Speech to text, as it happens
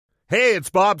Hey, it's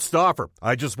Bob Stauffer.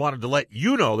 I just wanted to let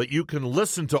you know that you can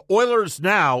listen to Oilers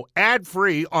Now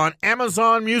ad-free on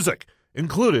Amazon Music,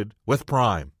 included with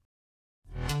Prime.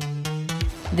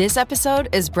 This episode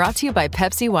is brought to you by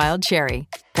Pepsi Wild Cherry.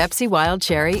 Pepsi Wild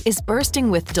Cherry is bursting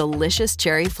with delicious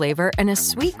cherry flavor and a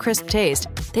sweet, crisp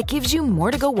taste that gives you more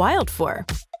to go wild for.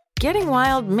 Getting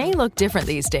wild may look different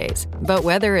these days, but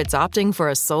whether it's opting for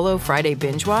a solo Friday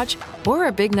binge watch or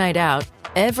a big night out,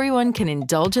 everyone can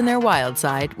indulge in their wild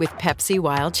side with Pepsi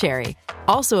Wild Cherry.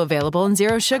 Also available in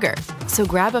Zero Sugar. So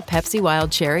grab a Pepsi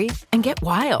Wild Cherry and get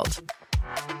wild.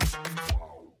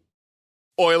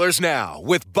 Oilers Now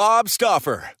with Bob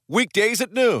Stauffer. Weekdays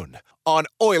at noon on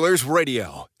Oilers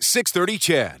Radio, 630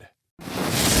 CHED.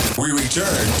 We return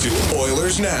to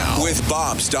Oilers Now with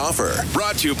Bob Stauffer.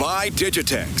 Brought to you by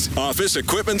Digitex. Office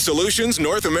Equipment Solutions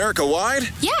North America wide?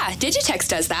 Yeah, Digitex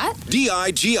does that. DIGITEX.ca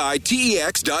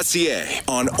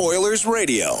on Oilers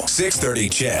Radio, 630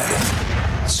 CHED.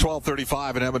 It's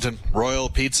 12:35 in Edmonton. Royal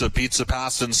Pizza, Pizza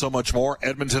Pasta, and so much more.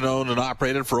 Edmonton owned and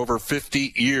operated for over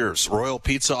 50 years. Royal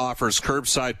Pizza offers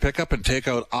curbside pickup and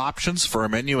takeout options. For a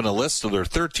menu and a list of their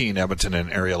 13 Edmonton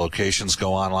and area locations,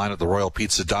 go online at the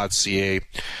royalpizza.ca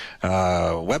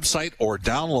website or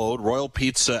download Royal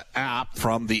Pizza app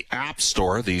from the App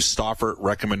Store. The Stauffer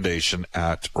recommendation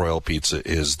at Royal Pizza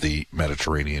is the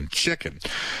Mediterranean chicken.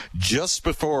 Just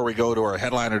before we go to our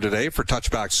headliner today for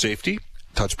Touchback Safety,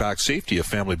 Touchback Safety, a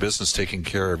family business taking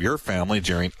care of your family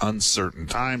during uncertain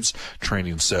times.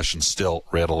 Training sessions still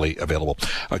readily available.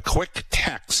 A quick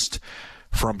text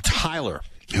from Tyler,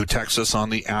 who texts us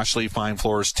on the Ashley Fine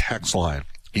Floors text line.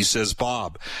 He says,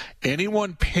 Bob,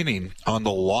 anyone pinning on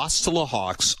the loss to the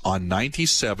Hawks on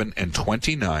 97 and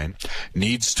 29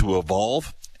 needs to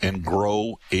evolve and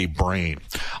grow a brain.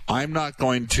 I'm not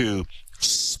going to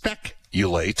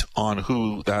speculate on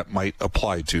who that might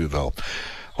apply to, though.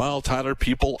 Well, Tyler,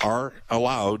 people are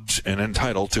allowed and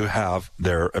entitled to have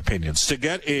their opinions. To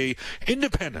get a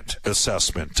independent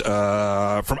assessment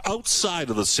from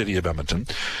outside of the city of Edmonton,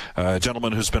 a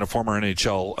gentleman who's been a former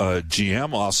NHL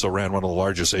GM, also ran one of the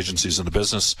largest agencies in the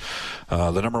business,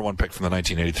 the number one pick from the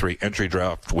 1983 entry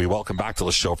draft. We welcome back to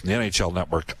the show from the NHL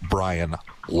Network, Brian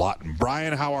Lawton.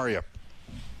 Brian, how are you?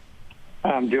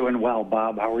 I'm doing well,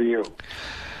 Bob. How are you?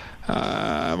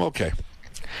 I'm okay.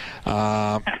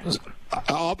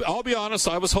 I'll be honest,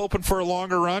 I was hoping for a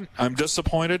longer run. I'm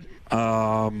disappointed.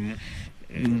 To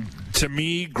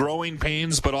me, growing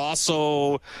pains, but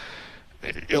also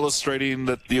illustrating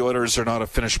that the Oilers are not a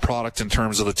finished product in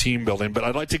terms of the team building. But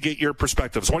I'd like to get your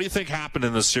perspectives. What do you think happened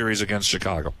in this series against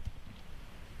Chicago?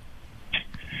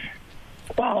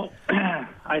 Well,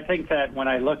 I think that when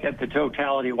I look at the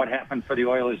totality of what happened for the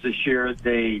Oilers this year,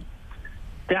 they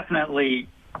definitely,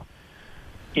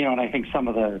 and I think some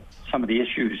of the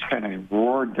issues kind of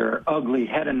roared their ugly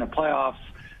head in the playoffs.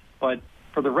 But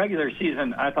for the regular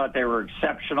season, I thought they were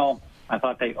exceptional. I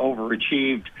thought they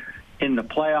overachieved in the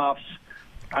playoffs.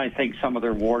 I think some of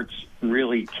their warts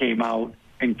really came out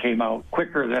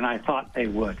quicker than I thought they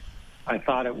would. I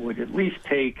thought it would at least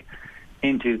take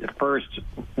into the first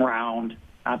round,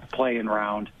 not the play-in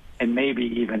round, and maybe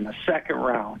even the second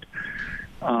round.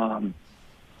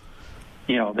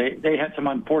 They had some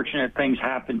unfortunate things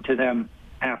happen to them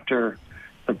after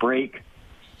the break.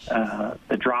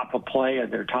 The drop of play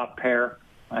of their top pair,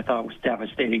 I thought was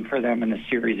devastating for them in the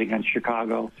series against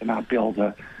Chicago. To not be able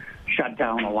to shut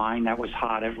down a line that was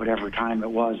hot at whatever time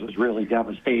it was really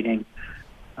devastating.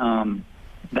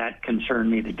 That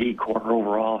concerned me, the decor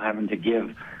overall, having to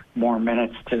give more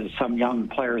minutes to some young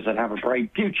players that have a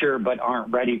bright future but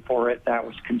aren't ready for it. That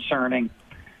was concerning.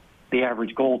 The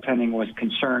average goaltending was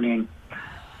concerning.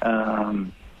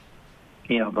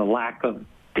 The lack of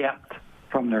depth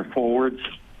from their forwards,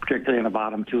 particularly in the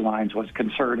bottom two lines, was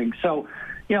concerning. So,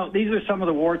 these are some of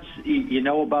the warts you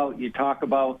know about, you talk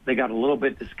about. They got a little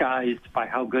bit disguised by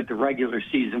how good the regular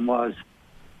season was,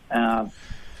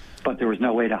 but there was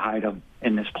no way to hide them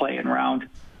in this play-in round,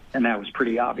 and that was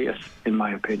pretty obvious, in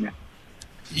my opinion.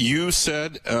 You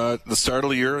said at the start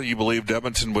of the year you believed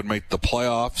Edmonton would make the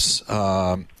playoffs.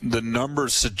 The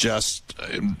numbers suggest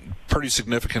pretty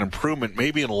significant improvement,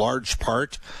 maybe in large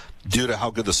part due to how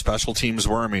good the special teams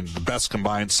were. I mean, second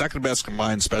best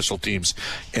combined special teams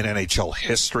in NHL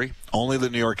history. Only the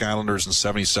New York Islanders in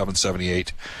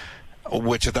 77-78,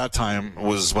 which at that time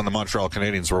was when the Montreal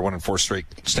Canadiens were winning 4 straight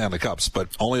Stanley Cups. But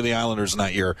only the Islanders in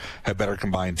that year had better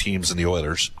combined teams than the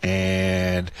Oilers.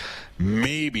 And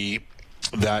maybe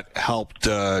that helped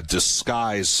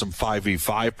disguise some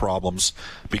 5v5 problems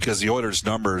because the Oilers'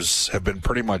 numbers have been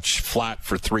pretty much flat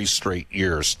for 3 straight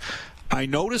years. I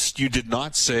noticed you did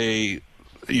not bring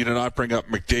up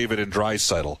McDavid and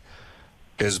Draisaitl.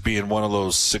 as being one of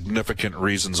those significant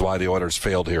reasons why the Oilers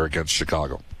failed here against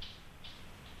Chicago?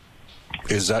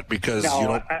 Is that because no, you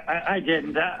don't? I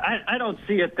didn't. I don't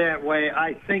see it that way.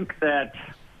 I think that,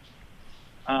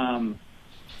 Connor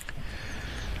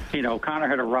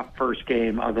had a rough first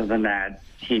game. Other than that,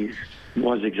 he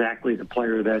was exactly the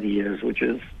player that he is, which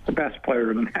is the best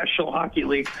player in the National Hockey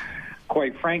League,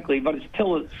 quite frankly. But it's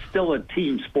still a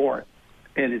team sport,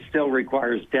 and it still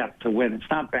requires depth to win. It's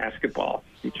not basketball.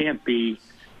 You can't be,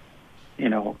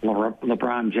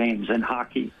 LeBron James in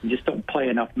hockey. You just don't play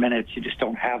enough minutes. You just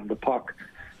don't have the puck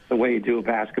the way you do in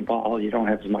basketball. You don't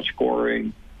have as much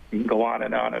scoring. You can go on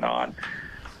and on and on.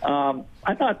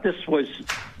 I thought this was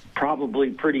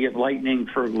probably pretty enlightening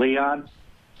for Leon.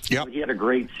 Yep. He had a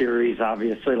great series,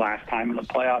 obviously. Last time in the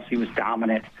playoffs, he was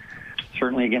dominant,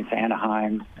 certainly against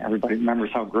Anaheim. Everybody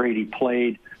remembers how great he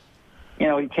played. He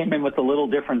came in with a little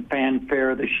different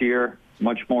fanfare this year,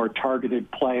 much more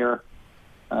targeted player,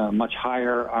 much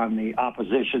higher on the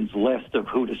opposition's list of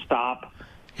who to stop.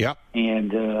 Yep.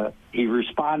 And he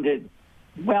responded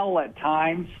well at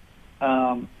times,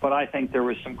 but I think there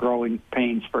was some growing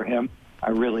pains for him. I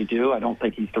really do. I don't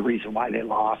think he's the reason why they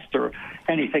lost or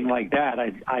anything like that.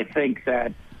 I think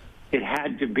that it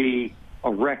had to be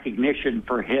a recognition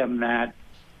for him that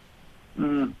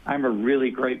I'm a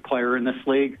really great player in this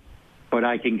league, but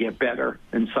I can get better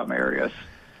in some areas,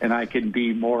 and I can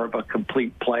be more of a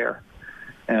complete player.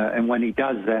 And when he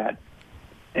does that,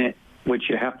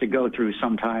 which you have to go through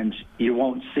sometimes, you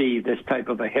won't see this type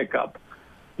of a hiccup.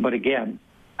 But again,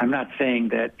 I'm not saying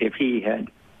that if he had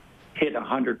hit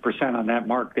 100% on that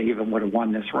mark, they even would have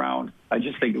won this round. I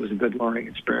just think it was a good learning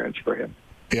experience for him.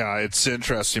 Yeah, it's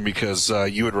interesting because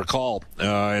you would recall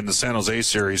in the San Jose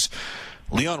series,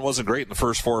 Leon wasn't great in the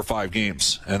first 4 or 5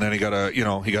 games, and then he got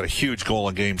a huge goal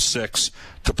in Game 6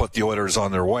 to put the Oilers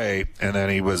on their way, and then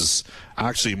he was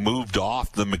actually moved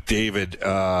off the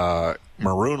McDavid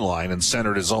Maroon line and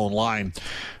centered his own line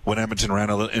when Edmonton ran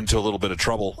into a little bit of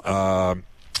trouble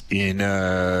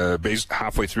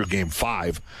halfway through Game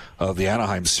 5 of the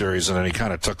Anaheim series, and then he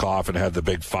kind of took off and had the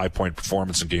big 5-point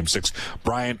performance in Game 6.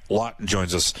 Brian Lawton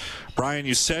joins us. Brian,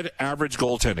 you said average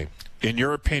goaltending. In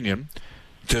your opinion,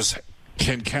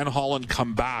 can Ken Holland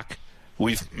come back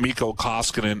with Mikko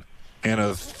Koskinen and a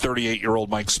 38-year-old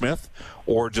Mike Smith,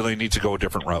 or do they need to go a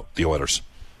different route, the Oilers?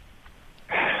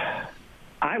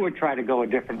 I would try to go a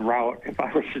different route if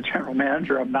I was the general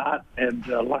manager. I'm not, and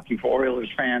lucky for Oilers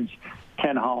fans,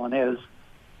 Ken Holland is,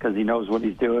 because he knows what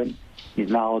he's doing. He's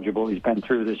knowledgeable. He's been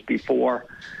through this before.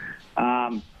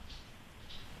 It's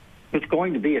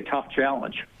going to be a tough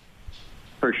challenge,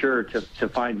 for sure, to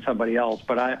find somebody else.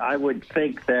 But I would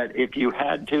think that if you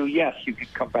had to, yes, you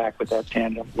could come back with that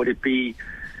tandem. Would it be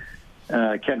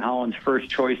Ken Holland's first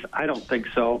choice? I don't think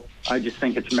so. I just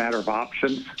think it's a matter of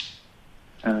options.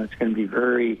 It's going to be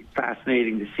very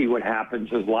fascinating to see what happens.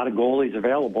 There's a lot of goalies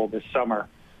available this summer.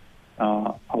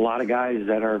 A lot of guys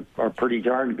that are pretty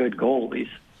darn good goalies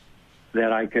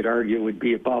that I could argue would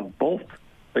be above both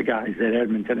the guys that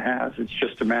Edmonton has. It's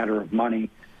just a matter of money.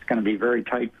 It's going to be very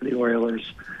tight for the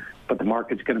Oilers, but the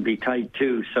market's going to be tight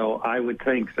too. So I would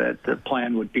think that the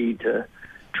plan would be to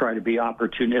try to be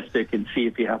opportunistic and see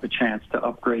if you have a chance to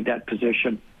upgrade that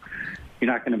position.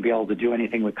 You're not going to be able to do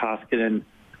anything with Koskinen,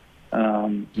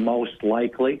 most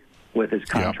likely, with his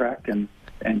contract and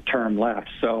term left.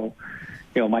 So,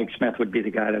 Mike Smith would be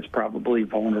the guy that's probably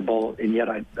vulnerable, and yet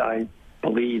I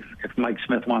believe if Mike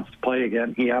Smith wants to play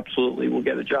again, he absolutely will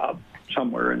get a job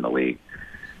somewhere in the league.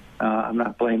 I'm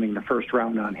not blaming the first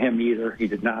round on him either. He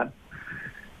did not,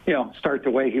 start the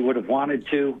way he would have wanted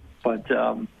to, but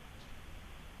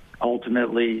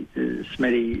ultimately,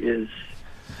 Smitty is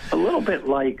a little bit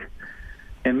like,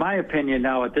 in my opinion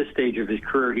now at this stage of his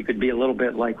career, he could be a little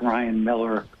bit like Ryan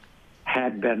Miller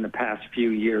had been the past few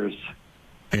years.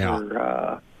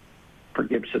 For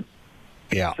Gibson.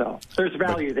 Yeah. So there's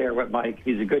value there with Mike.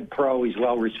 He's a good pro. He's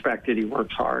well respected. He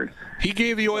works hard. He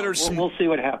gave the Oilers we'll see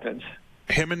what happens.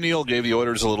 Him and Neil gave the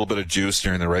Oilers a little bit of juice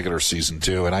during the regular season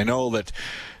too. And I know that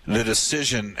the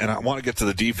decision, and I want to get to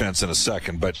the defense in a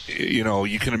second, but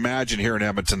you can imagine here in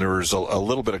Edmonton there was a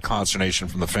little bit of consternation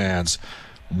from the fans.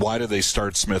 Why did they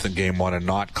start Smith in Game 1 and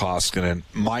not Koskinen?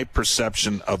 My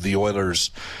perception of the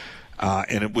Oilers.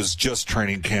 And it was just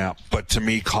training camp. But to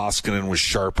me, Koskinen was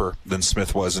sharper than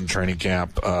Smith was in training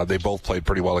camp. They both played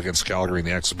pretty well against Calgary in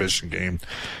the exhibition game.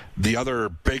 The other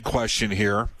big question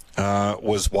here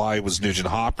was why was Nugent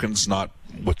Hopkins not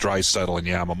with Draisaitl and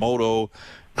Yamamoto?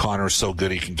 Connor's so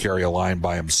good he can carry a line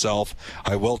by himself.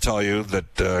 I will tell you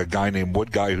that a guy named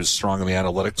Woodguy, who's strong in the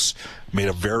analytics, made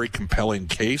a very compelling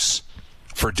case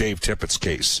for Dave Tippett's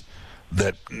case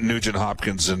that Nugent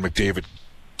Hopkins and McDavid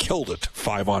killed it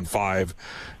 5-on-5.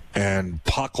 And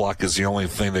puck luck is the only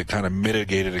thing that kind of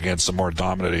mitigated against a more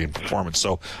dominating performance.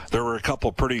 So there were a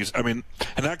couple and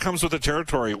that comes with the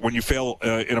territory when you fail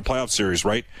in a playoff series,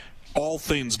 right? All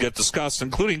things get discussed,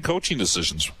 including coaching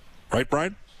decisions. Right,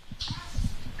 Brian?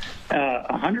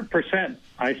 100%.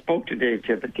 I spoke to Dave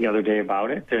Tippett the other day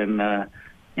about it. And,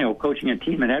 coaching a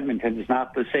team in Edmonton is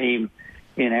not the same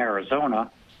in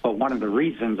Arizona. But one of the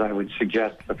reasons I would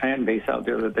suggest to the fan base out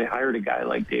there that they hired a guy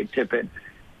like Dave Tippett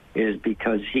is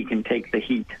because he can take the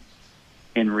heat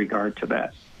in regard to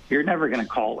that. You're never going to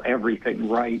call everything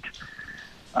right,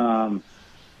 but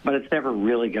it's never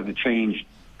really going to change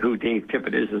who Dave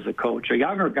Tippett is as a coach. A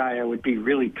younger guy I would be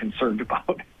really concerned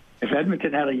about. If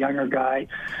Edmonton had a younger guy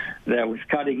that was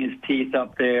cutting his teeth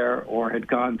up there or had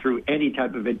gone through any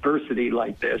type of adversity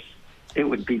like this, it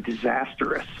would be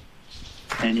disastrous.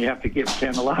 And you have to give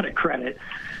Ken a lot of credit,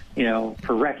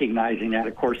 for recognizing that.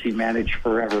 Of course, he managed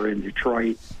forever in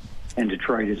Detroit, and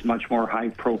Detroit is much more high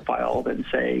profile than,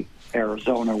 say,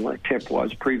 Arizona, where Tip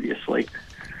was previously.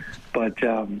 But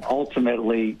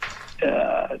ultimately,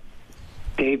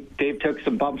 Dave took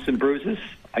some bumps and bruises.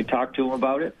 I talked to him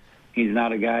about it. He's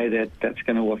not a guy that's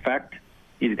going to affect.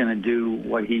 He's going to do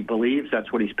what he believes.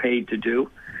 That's what he's paid to do.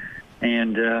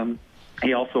 And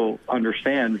he also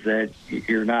understands that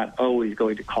you're not always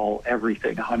going to call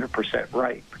everything 100%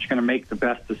 right, but you're going to make the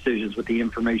best decisions with the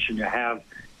information you have.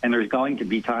 And there's going to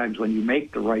be times when you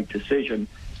make the right decision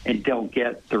and don't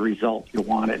get the result you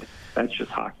wanted. That's just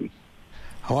hockey.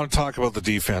 I want to talk about the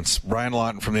defense. Brian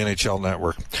Lawton from the NHL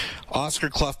Network. Oscar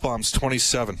Klefbom's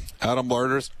 27. Adam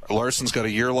Larsson's got a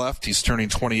year left. He's turning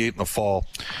 28 in the fall.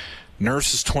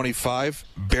 Nurse is 25.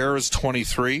 Bear is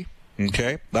 23.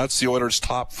 Okay, that's the Oilers'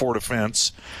 top four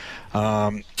defense.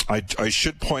 I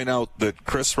should point out that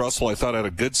Chris Russell, I thought, had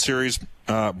a good series,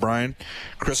 Brian.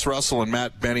 Chris Russell and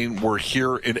Matt Benning were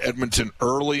here in Edmonton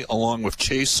early, along with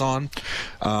Chason.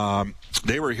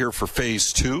 They were here for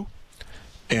Phase 2,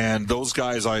 and those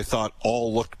guys, I thought,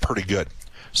 all looked pretty good.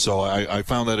 So I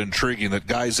found that intriguing that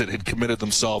guys that had committed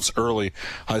themselves early,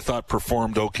 I thought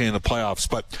performed okay in the playoffs.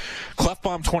 But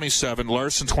Klefbom 27,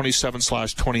 Larsson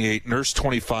 27/28, Nurse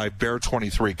 25, Bear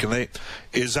 23.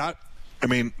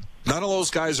 None of those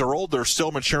guys are old. They're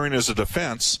still maturing as a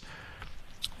defense.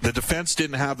 The defense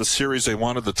didn't have the series they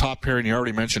wanted. The top pairing, you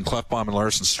already mentioned, Klefbom and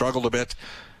Larsson struggled a bit.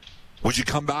 Would you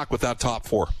come back with that top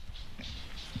four?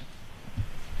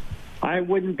 I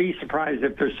wouldn't be surprised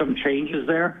if there's some changes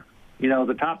there.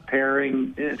 The top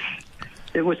pairing,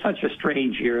 it was such a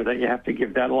strange year that you have to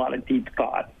give that a lot of deep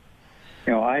thought.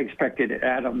 I expected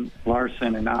Adam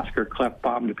Larsson and Oscar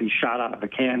Klefbom to be shot out of a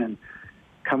cannon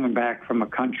coming back from a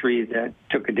country that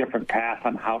took a different path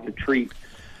on how to treat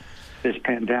this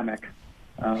pandemic,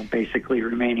 basically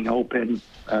remaining open,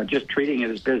 just treating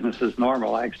it as business as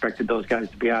normal. I expected those guys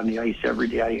to be on the ice every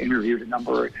day. I interviewed a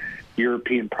number of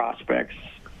European prospects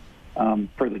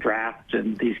for the draft,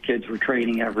 and these kids were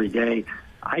training every day.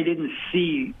 I didn't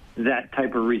see that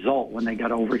type of result when they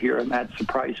got over here, and that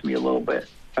surprised me a little bit.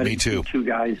 Me too. Two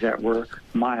guys that were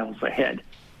miles ahead.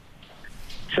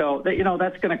 So,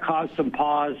 that's going to cause some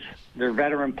pause. They're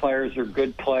veteran players. They're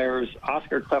good players.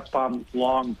 Oscar Klefbom,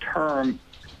 long-term,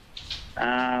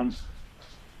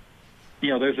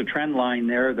 there's a trend line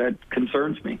there that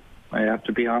concerns me. I have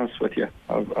to be honest with you.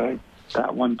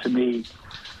 That one, to me,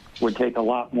 would take a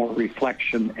lot more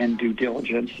reflection and due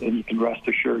diligence, and you can rest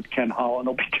assured Ken Holland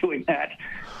will be doing that.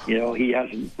 He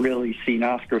hasn't really seen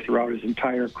Oscar throughout his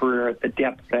entire career at the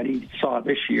depth that he saw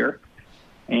this year,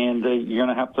 and you're going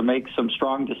to have to make some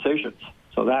strong decisions.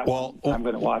 So I'm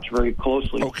going to watch very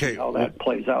closely to see how that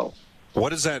plays out. What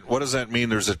does that mean?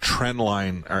 There's a trend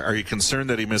line. Are you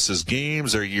concerned that he misses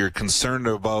games? Are you concerned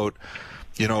about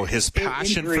his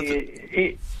passion for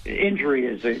the injury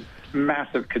is a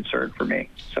massive concern for me.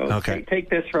 So take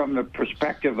this from the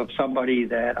perspective of somebody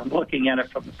that I'm looking at it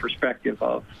from the perspective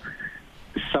of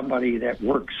somebody that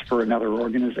works for another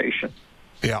organization.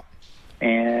 Yeah.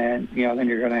 And, then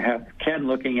you're going to have Ken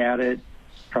looking at it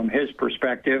from his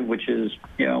perspective, which is,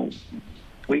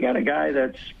 we got a guy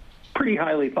that's pretty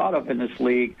highly thought of in this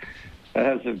league that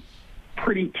has a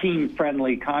pretty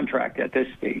team-friendly contract at this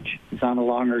stage. He's on a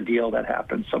longer deal that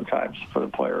happens sometimes for the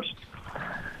players.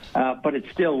 But it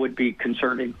still would be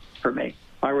concerning for me.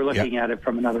 If I were looking at it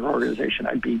from another organization,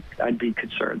 I'd be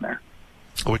concerned there.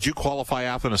 Would you qualify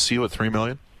Athanasiou at $3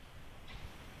 million?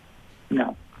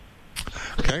 No.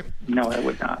 Okay. No, I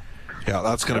would not. Yeah,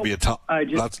 that's going to be a tough.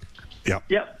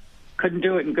 Yep. Couldn't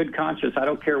do it in good conscience. I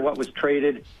don't care what was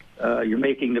traded. You're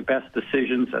making the best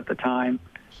decisions at the time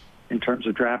in terms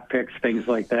of draft picks, things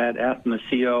like that.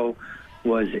 Athanasiou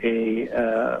was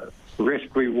a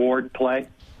risk-reward play.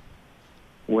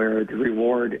 where the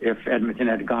reward, if Edmonton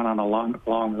had gone on a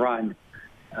long run,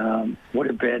 would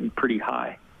have been pretty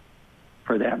high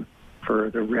for them, for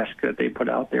the risk that they put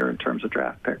out there in terms of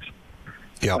draft picks.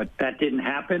 Yep. But that didn't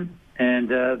happen, and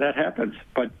that happens.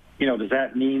 But, does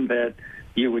that mean that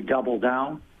you would double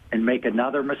down and make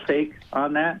another mistake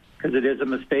on that? Because it is a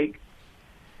mistake.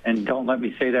 And don't let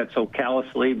me say that so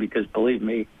callously, because believe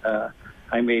me,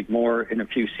 I made more in a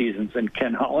few seasons than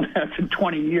Ken Holland has in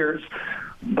 20 years.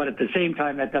 But at the same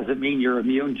time, that doesn't mean you're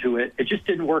immune to it. It just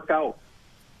didn't work out.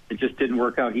 It just didn't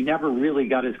work out. He never really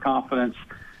got his confidence.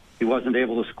 He wasn't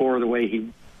able to score the way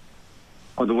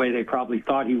they probably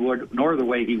thought he would, nor the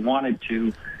way he wanted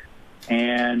to.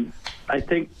 And I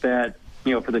think that,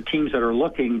 for the teams that are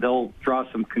looking, they'll draw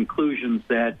some conclusions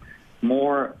that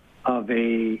more of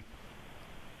I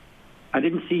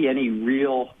didn't see any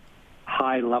real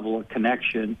high level of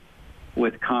connection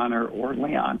with Connor or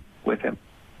Leon with him.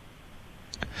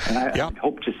 And I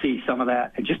hope to see some of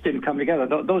that. It just didn't come together.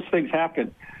 Those things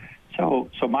happen. So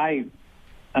my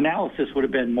analysis would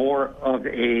have been more of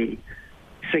a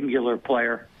singular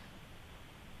player,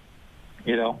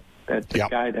 that the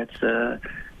guy that's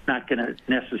not going to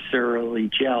necessarily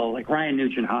gel. Like Ryan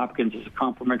Nugent-Hopkins is a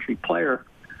complimentary player,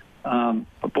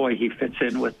 but boy, he fits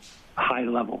in with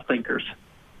high-level thinkers.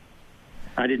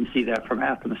 I didn't see that from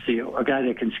Athanasiou, a guy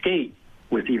that can skate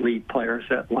with elite players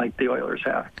that like the Oilers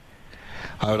have.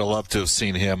 I would have loved to have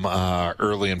seen him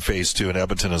early in Phase 2 in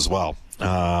Edmonton as well.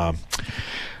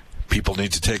 People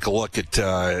need to take a look at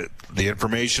the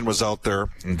information was out there,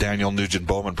 and Daniel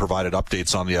Nugent-Bowman provided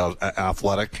updates on the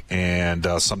Athletic, and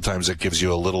sometimes it gives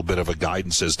you a little bit of a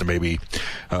guidance as to maybe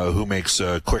who makes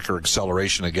a quicker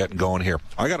acceleration of getting going here.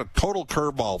 I got a total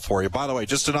curveball for you. By the way,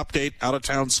 just an update,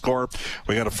 out-of-town score.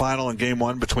 We got a final in Game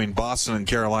 1 between Boston and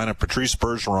Carolina. Patrice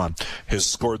Bergeron has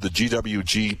scored the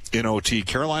GWG in OT.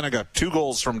 Carolina got 2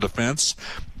 goals from defense.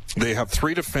 They have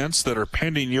 3 defense that are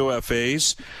pending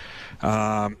UFAs.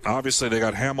 Obviously, they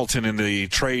got Hamilton in the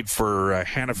trade for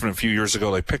Hanifin a few years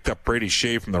ago. They picked up Brady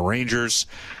Shea from the Rangers.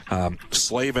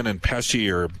 Slavin and Pesce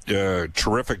are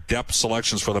terrific depth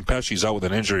selections for them. Pesce's out with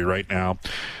an injury right now.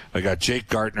 They got Jake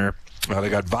Gardner. They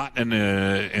got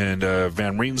Vatanen and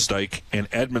Van Riemsdyk and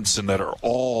Edmondson that are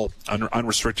all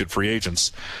unrestricted free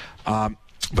agents.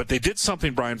 But they did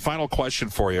something, Brian. Final question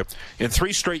for you. In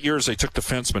 3 straight years, they took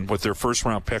defensemen with their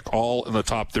first-round pick, all in the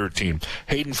top 13.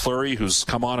 Hayden Fleury, who's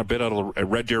come on a bit out of the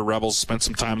Red Deer Rebels, spent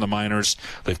some time in the minors.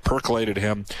 They've percolated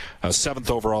him. 7th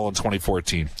overall in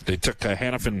 2014. They took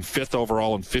Hanifin 5th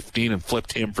overall in 15 and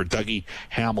flipped him for Dougie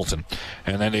Hamilton.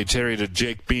 And then they traded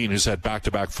Jake Bean, who's had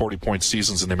back-to-back 40-point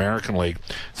seasons in the American League,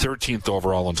 13th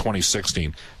overall in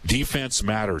 2016. Defense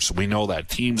matters. We know that.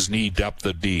 Teams need depth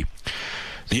of D.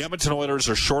 The Edmonton Oilers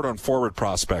are short on forward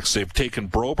prospects. They've taken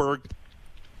Broberg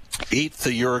 8th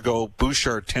a year ago,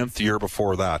 Bouchard 10th the year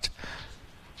before that.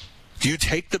 Do you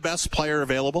take the best player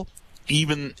available,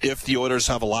 even if the Oilers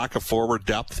have a lack of forward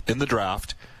depth in the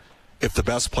draft, if the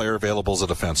best player available is a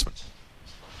defenseman?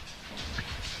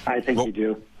 I think you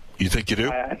do. You think you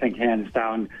do? I think hands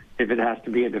down, if it has to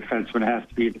be a defenseman, it has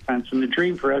to be a defenseman. The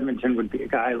dream for Edmonton would be a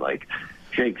guy like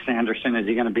Jake Sanderson. Is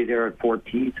he going to be there at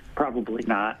 14th? Probably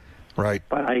not. Right.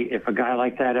 But if a guy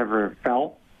like that ever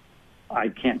fell, I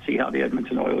can't see how the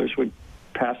Edmonton Oilers would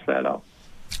pass that up.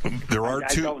 There are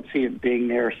two. I don't see it being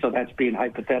there, so that's being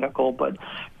hypothetical, but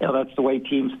that's the way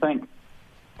teams think.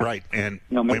 Right, and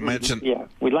we mentioned... Yeah,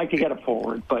 we'd like to get a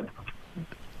forward, but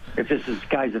if this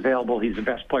guy's available, he's the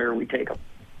best player, we take him.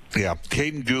 Yeah,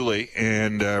 Caden Goulet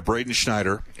and Braden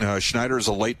Schneider. Schneider is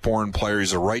a late-born player.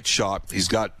 He's a right shot. He's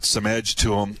got some edge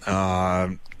to him.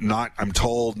 I'm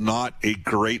told, not a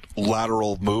great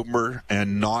lateral mover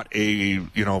and not a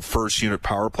first-unit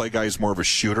power play guy. He's more of a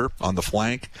shooter on the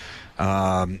flank.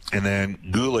 And then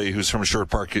Goulet, who's from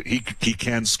Sherwood Park, he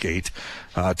can skate,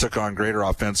 took on greater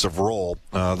offensive role.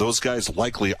 Those guys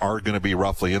likely are going to be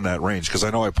roughly in that range, because I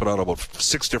know I put out about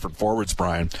 6 different forwards,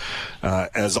 Brian,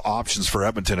 as options for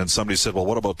Edmonton, and somebody said, well,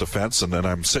 what about defense? And then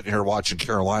I'm sitting here watching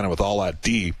Carolina with all that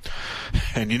D,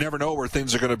 and you never know where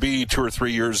things are going to be 2 or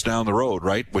 3 years down the road,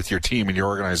 right, with your team and your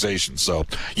organization. So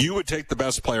you would take the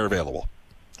best player available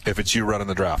if it's you running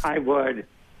the draft. I would.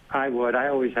 I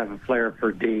always have a flair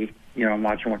for D. I'm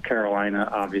watching what Carolina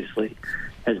obviously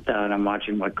has done. I'm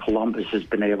watching what Columbus has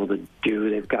been able to do.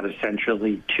 They've got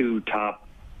essentially 2 top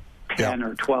 10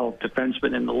 or 12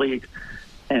 defensemen in the league.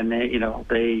 And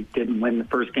they didn't win the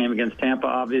first game against Tampa,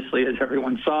 obviously, as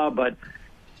everyone saw, but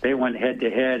they went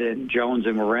head-to-head, and Jones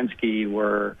and Werenski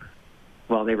were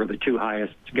the 2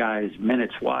 highest guys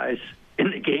minutes-wise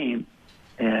in the game,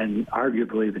 and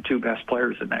arguably the 2 best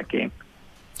players in that game.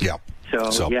 Yeah.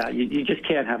 So, you just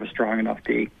can't have a strong enough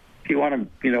D. you want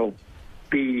to,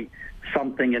 be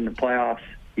something in the playoffs,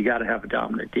 you got to have a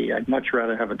dominant D. I'd much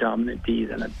rather have a dominant D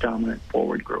than a dominant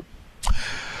forward group.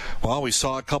 Well, we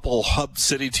saw a couple hub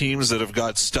city teams that have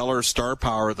got stellar star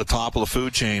power at the top of the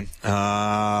food chain.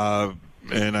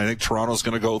 And I think Toronto's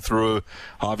going to go through,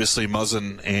 obviously,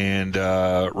 Muzzin and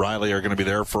Riley are going to be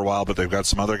there for a while, but they've got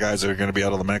some other guys that are going to be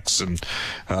out of the mix. And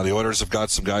the Oilers have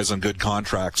got some guys on good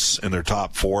contracts in their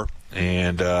top four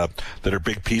and that are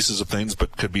big pieces of things,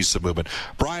 but could be some movement.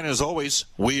 Brian, as always,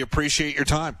 we appreciate your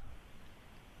time.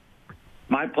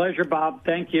 My pleasure, Bob.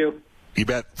 Thank you. You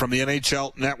bet. From the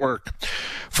NHL Network,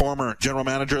 former general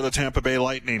manager of the Tampa Bay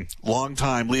Lightning,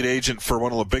 longtime lead agent for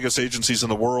one of the biggest agencies in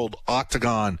the world,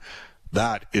 Octagon.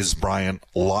 That is Brian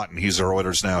Lawton. He's our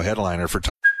Oilers Now headliner for.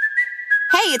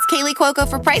 Hey, it's Kaylee Cuoco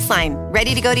for Priceline.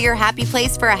 Ready to go to your happy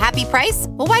place for a happy price?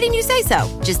 Well, why didn't you say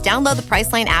so? Just download the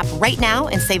Priceline app right now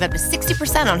and save up to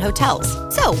 60% on hotels.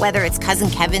 So whether it's Cousin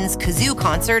Kevin's Kazoo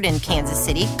Concert in Kansas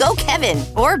City, go Kevin,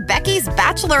 or Becky's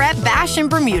Bachelorette Bash in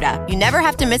Bermuda, you never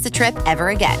have to miss a trip ever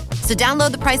again. So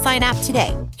download the Priceline app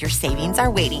today. Your savings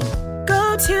are waiting.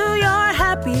 Go to your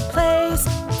happy place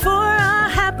for a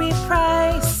happy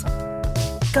price.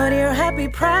 Go to your happy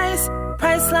price,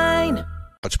 Priceline.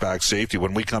 Touchback safety.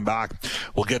 When we come back,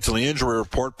 we'll get to the injury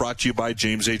report brought to you by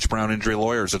James H. Brown Injury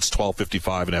Lawyers. It's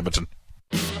 12:55 in Edmonton.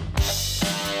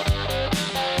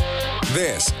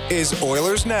 This is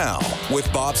Oilers Now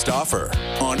with Bob Stauffer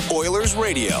on Oilers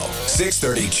Radio,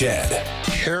 630 CHED.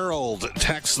 Harold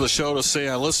texts the show to say,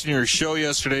 I listened to your show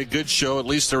yesterday. Good show. At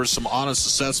least there were some honest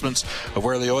assessments of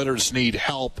where the Oilers need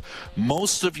help.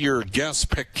 Most of your guests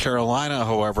picked Carolina,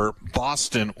 however.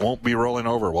 Boston won't be rolling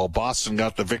over. Well, Boston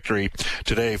got the victory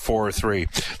today,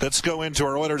 4-3. Let's go into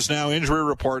our Oilers Now injury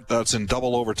report. That's in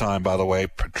double overtime, by the way.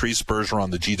 Patrice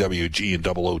Bergeron, the GWG and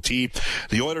double OT.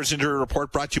 The Oilers injury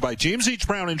report brought to you by James H.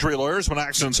 Brown Injury Lawyers. When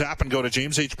accidents happen, go to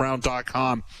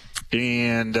jameshbrown.com.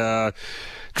 And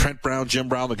Trent Brown, Jim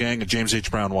Brown, the gang at James H.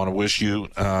 Brown want to wish you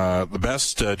the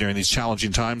best during these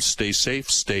challenging times. Stay safe,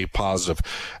 stay positive.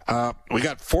 We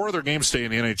got 4 other games today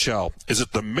in the NHL. Is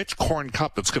it the Mitch Korn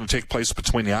Cup that's going to take place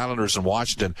between the Islanders and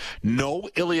Washington? No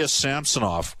Ilya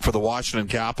Samsonov for the Washington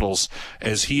Capitals,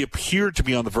 as he appeared to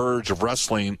be on the verge of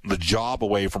wrestling the job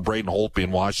away from Braden Holtby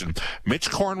in Washington. Mitch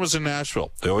Korn was in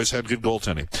Nashville. They always had good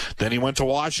goaltending. Then he went to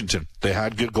Washington. They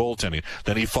had good goaltending.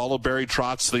 Then he followed Barry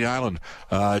Trotz to the island,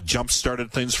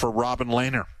 jump-started things for Robin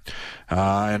Lehner.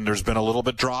 And there's been a little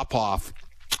bit drop-off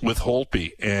with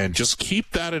Holtby, and just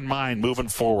keep that in mind moving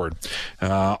forward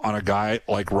on a guy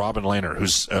like Robin Lehner,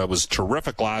 who was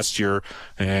terrific last year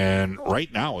and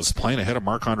right now is playing ahead of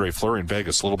Marc-Andre Fleury in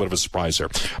Vegas. A little bit of a surprise there.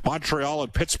 Montreal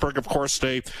and Pittsburgh, of course,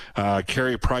 today.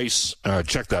 Carey Price,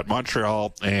 check that.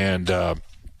 Montreal and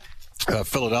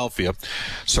Philadelphia.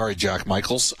 Sorry, Jack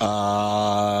Michaels.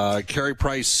 Carey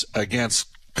Price against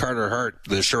Carter Hart,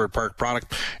 the Sherwood Park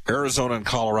product. Arizona and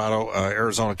Colorado.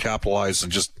 Arizona capitalized on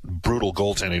just brutal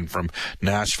goaltending from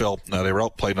Nashville. They were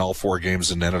outplayed in all 4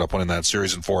 games and ended up winning that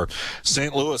series in 4.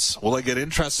 St. Louis, will they get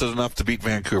interested enough to beat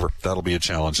Vancouver? That'll be a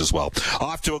challenge as well.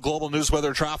 Off to a global news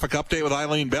weather traffic update with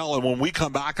Eileen Bell. And when we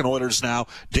come back in Oilers Now,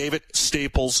 David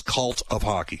Staples' Cult of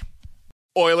Hockey.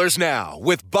 Oilers Now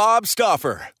with Bob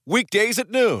Stauffer. Weekdays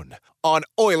at noon on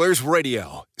Oilers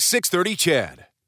Radio, 630 CHED.